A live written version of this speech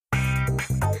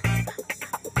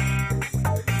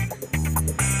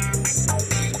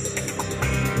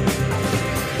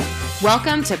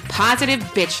Welcome to Positive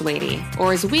Bitch Lady,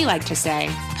 or as we like to say,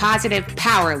 Positive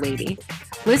Power Lady.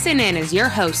 Listen in as your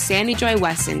host, Sandy Joy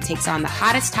Weston, takes on the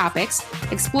hottest topics,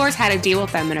 explores how to deal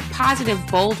with them in a positive,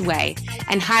 bold way,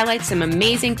 and highlights some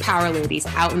amazing power ladies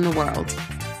out in the world.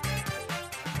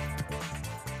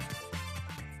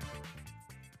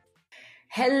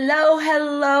 Hello,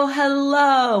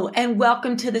 and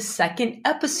welcome to the second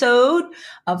episode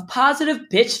of Positive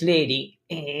Bitch Lady.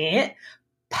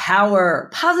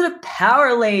 Positive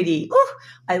Power Lady. Ooh,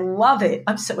 I love it.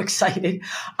 I'm so excited.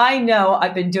 I know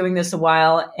I've been doing this a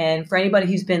while, and for anybody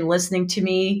who's been listening to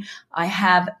me, I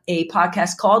have a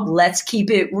podcast called Let's Keep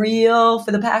It Real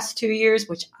for the past 2 years,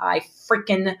 which I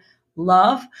freaking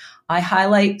love. I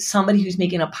highlight somebody who's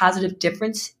making a positive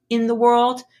difference in the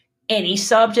world. Any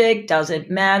subject, doesn't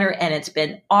matter, and it's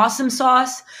been awesome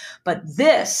sauce. But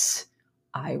this,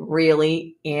 I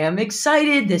really am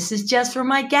excited. This is just for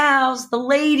my gals, the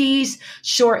ladies,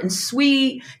 short and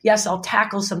sweet. Yes, I'll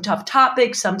tackle some tough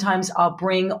topics. Sometimes I'll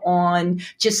bring on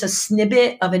just a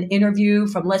snippet of an interview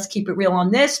from Let's Keep It Real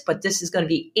on this, but this is going to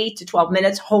be 8 to 12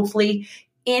 minutes, hopefully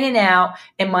in and out.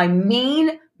 And my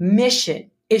main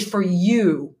mission is for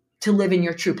you to live in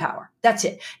your true power. That's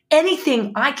it.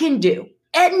 Anything I can do,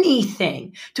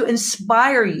 anything to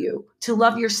inspire you to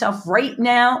love yourself right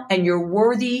now, and you're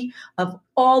worthy of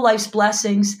all life's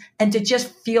blessings, and to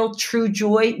just feel true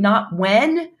joy, not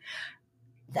when.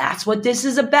 That's what this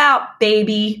is about,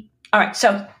 baby. All right,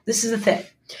 so this is the thing.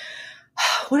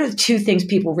 What are the two things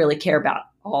people really care about?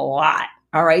 A lot,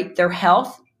 all right? Their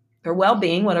health, their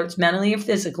well-being, whether it's mentally or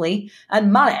physically,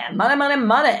 and money.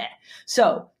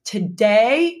 So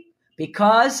today,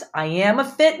 because I am a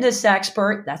fitness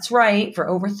expert, that's right, for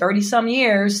over 30 some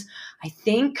years, I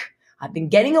think I've been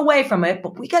getting away from it,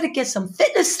 but we got to get some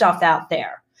fitness stuff out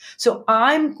there. So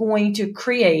I'm going to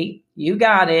create, you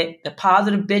got it, the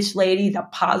Positive Bitch Lady, the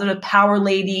Positive Power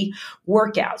Lady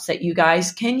workouts that you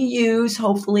guys can use,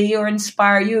 hopefully, or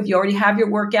inspire you. If you already have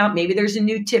your workout, maybe there's a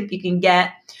new tip you can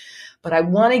get. But I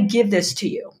want to give this to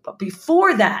you. But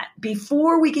before that,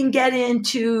 before we can get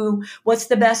into what's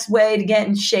the best way to get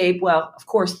in shape, well, of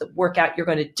course, the workout you're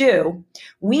going to do,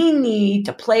 we need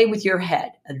to play with your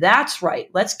head. That's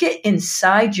right. Let's get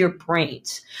inside your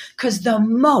brains. Because the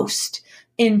most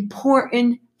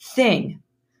important thing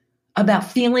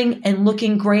about feeling and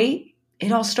looking great,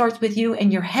 it all starts with you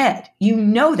and your head. You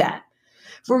know that.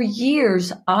 For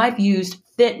years, I've used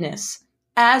fitness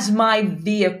as my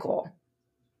vehicle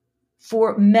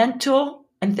for mental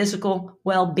and physical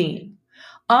well-being.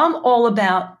 I'm all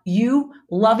about you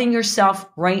loving yourself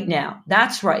right now.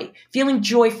 That's right. Feeling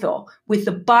joyful with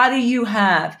the body you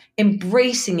have,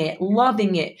 embracing it,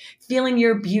 loving it, feeling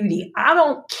your beauty. I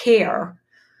don't care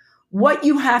what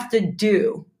you have to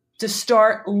do to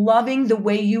start loving the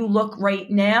way you look right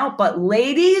now. But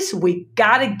ladies, we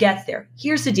got to get there.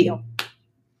 Here's the deal.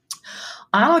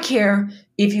 I don't care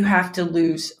if you have to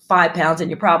lose 5 pounds,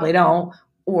 and you probably don't,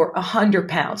 or 100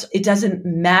 pounds. It doesn't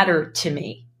matter to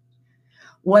me.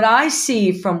 What I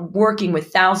see from working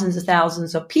with thousands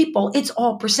of people, it's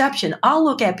all perception. I'll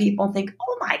look at people and think,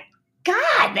 oh my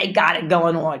God, they got it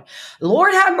going on.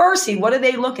 Lord have mercy. What are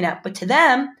they looking at? But to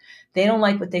them, they don't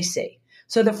like what they see.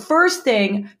 So the first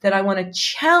thing that I want to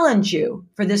challenge you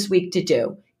for this week to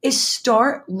do is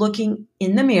start looking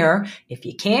in the mirror. If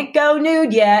you can't go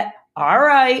nude yet, all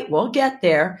right, we'll get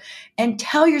there. And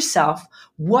tell yourself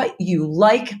what you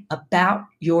like about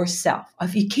yourself.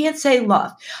 If you can't say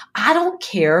love, I don't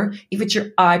care if it's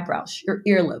your eyebrows, your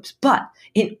earlobes, but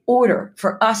in order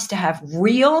for us to have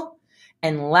real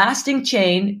and lasting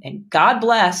change, and God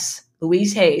bless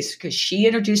Louise Hayes, because she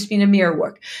introduced me to mirror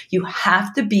work, you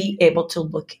have to be able to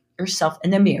look yourself in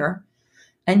the mirror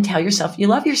and tell yourself you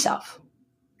love yourself.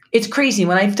 It's crazy.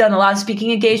 When I've done a lot of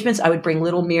speaking engagements, I would bring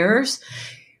little mirrors.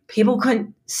 People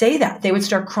couldn't say that. They would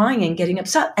start crying and getting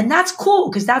upset. And that's cool,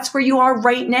 because that's where you are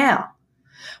right now.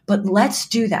 But let's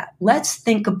do that. Let's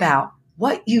think about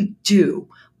what you do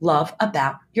love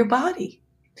about your body.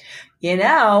 You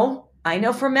know, I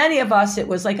know for many of us, it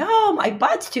was like, oh, my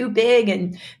butt's too big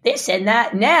and this and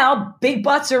that. Now big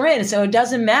butts are in, so it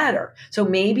doesn't matter. So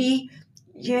maybe,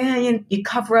 you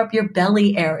cover up your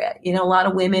belly area. You know, a lot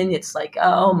of women, it's like,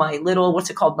 oh, my little, what's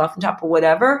it called, muffin top or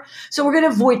whatever. So we're going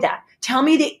to avoid that. Tell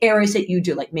me the areas that you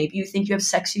do. Like maybe you think you have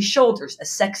sexy shoulders, a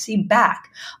sexy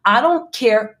back. I don't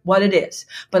care what it is,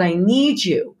 but I need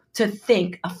you to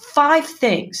think of 5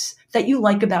 things that you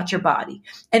like about your body.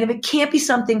 And if it can't be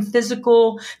something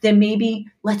physical, then maybe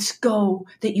let's go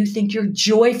that you think you're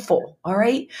joyful, all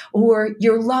right? Or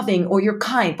you're loving or you're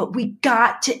kind, but we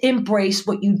got to embrace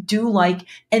what you do like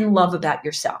and love about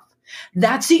yourself.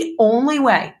 That's the only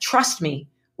way, trust me,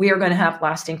 we are going to have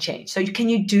lasting change. So can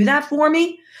you do that for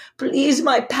me? Please,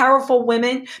 my powerful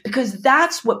women, because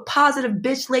that's what Positive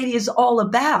Bitch Lady is all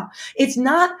about. It's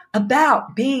not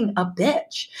about being a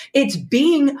bitch. It's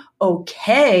being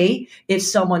okay if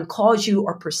someone calls you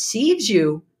or perceives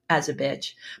you as a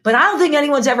bitch. But I don't think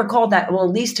anyone's ever called that, well,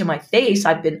 at least to my face.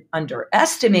 I've been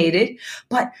underestimated.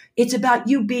 But it's about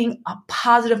you being a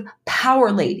positive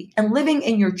power lady and living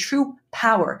in your true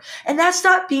power. And that's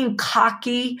not being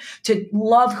cocky to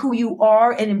love who you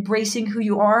are and embracing who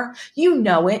you are. You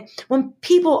know it. When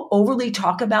people overly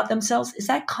talk about themselves, is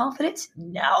that confidence?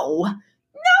 No,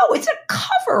 it's a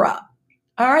cover up.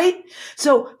 All right.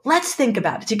 So let's think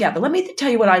about it together. Let me tell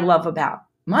you what I love about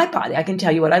my body. I can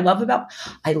tell you what I love about.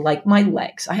 I like my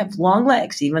legs. I have long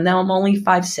legs, even though I'm only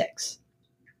 5'6".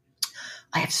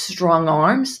 I have strong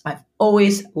arms. I've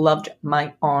always loved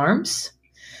my arms.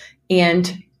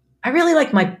 And I really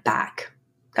like my back.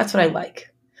 That's what I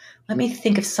like. Let me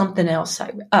think of something else.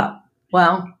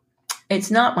 Well, it's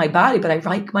not my body, but I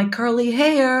like my curly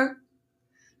hair.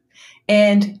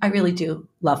 And I really do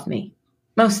love me.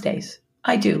 Most days,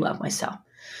 I do love myself.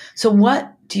 So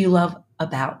what do you love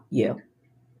about you?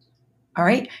 All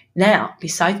right. Now,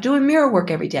 besides doing mirror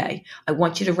work every day, I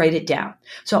want you to write it down.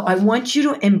 So I want you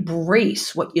to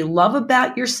embrace what you love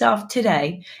about yourself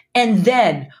today. And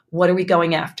then what are we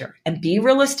going after? And be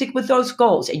realistic with those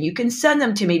goals. And you can send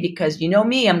them to me because you know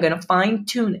me, I'm going to fine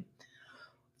tune it.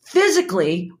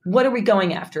 Physically, what are we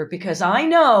going after? Because I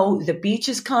know the beach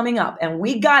is coming up and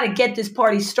we got to get this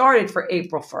party started for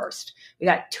April 1st. We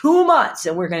got 2 months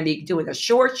and we're going to be doing the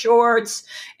short shorts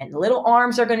and the little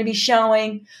arms are going to be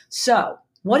showing. So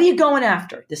what are you going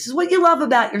after? This is what you love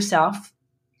about yourself.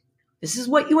 This is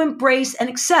what you embrace and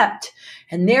accept.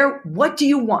 And what do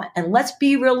you want? And let's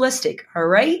be realistic, all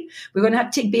right? We're going to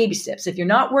have to take baby steps. If you're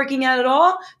not working out at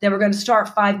all, then we're going to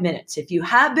start 5 minutes. If you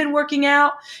have been working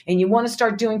out and you want to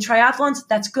start doing triathlons,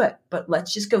 that's good. But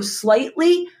let's just go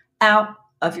slightly out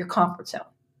of your comfort zone.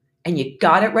 And you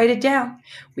got to write it down.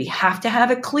 We have to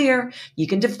have it clear. You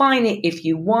can define it if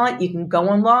you want. You can go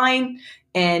online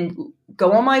and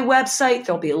go on my website.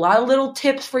 There'll be a lot of little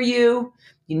tips for you.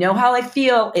 You know how I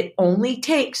feel. It only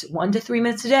takes 1 to 3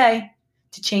 minutes a day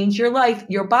to change your life,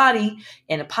 your body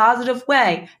in a positive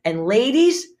way. And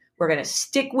ladies, we're going to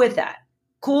stick with that.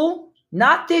 Cool?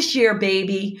 Not this year,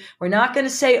 baby. We're not going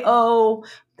to say, oh,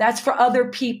 that's for other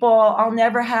people. I'll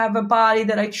never have a body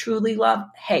that I truly love.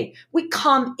 Hey, we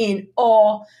come in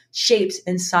all shapes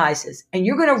and sizes, and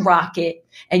you're going to rock it,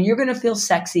 and you're going to feel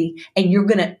sexy, and you're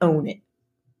going to own it.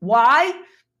 Why?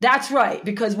 That's right,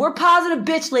 because we're positive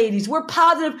bitch ladies. We're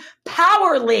positive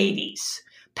power ladies.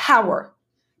 Power.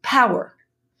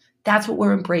 That's what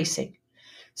we're embracing.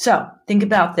 So think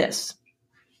about this.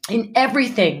 In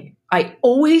everything, I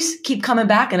always keep coming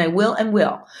back, and I will and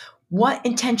will. What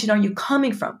intention are you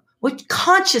coming from? What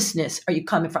consciousness are you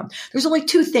coming from? There's only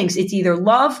 2 things. It's either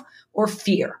love or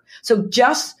fear. So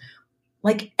just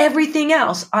like everything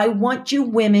else, I want you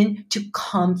women to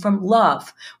come from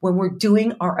love when we're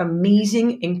doing our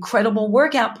amazing, incredible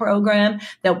workout program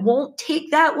that won't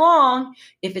take that long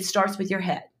if it starts with your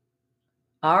head.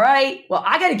 All right. Well,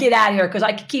 I got to get out of here because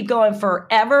I could keep going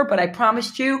forever, but I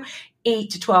promised you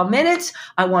 8 to 12 minutes.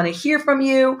 I want to hear from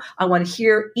you. I want to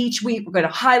hear each week. We're going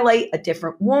to highlight a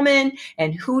different woman.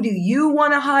 And who do you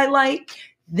want to highlight?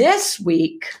 This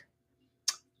week,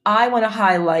 I want to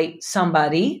highlight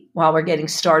somebody while we're getting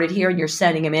started here and you're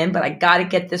sending them in, but I got to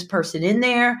get this person in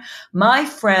there. My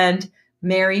friend,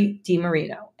 Mary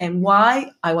DiMarino. And why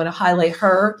I want to highlight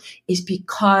her is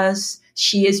because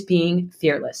she is being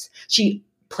fearless. She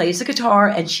plays the guitar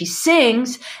and she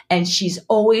sings, and she's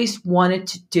always wanted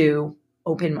to do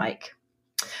open mic.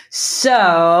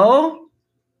 So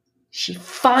she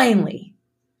finally,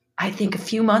 I think a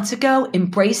few months ago,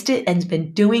 embraced it and has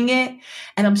been doing it.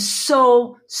 And I'm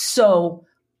so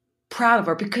proud of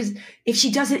her, because if she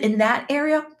does it in that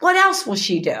area, what else will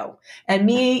she do? And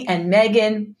me and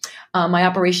Megan, my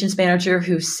operations manager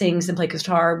who sings and plays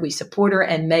guitar, we support her,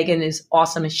 and Megan is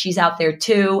awesome and she's out there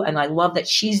too. And I love that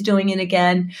she's doing it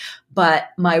again. But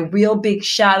my real big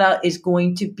shout out is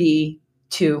going to be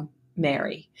to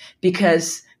Mary,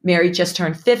 because Mary just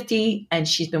turned 50 and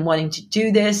she's been wanting to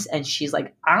do this. And she's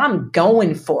like, I'm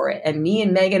going for it. And me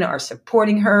and Megan are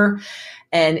supporting her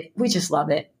and we just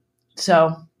love it.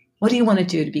 So what do you want to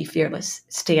do to be fearless?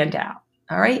 Stand out.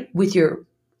 All right. With your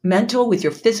mental, with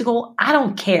your physical, I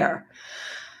don't care.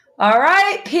 All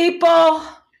right, people,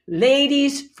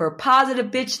 ladies, for Positive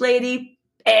Bitch Lady,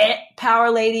 Power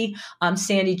Lady, I'm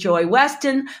Sandy Joy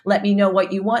Weston. Let me know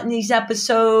what you want in these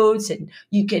episodes, and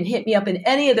you can hit me up in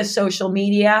any of the social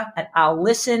media and I'll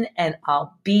listen and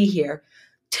I'll be here.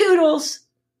 Toodles.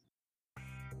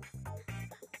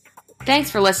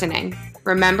 Thanks for listening.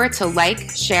 Remember to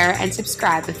like, share, and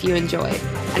subscribe if you enjoyed.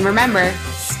 And remember,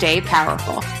 stay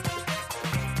powerful.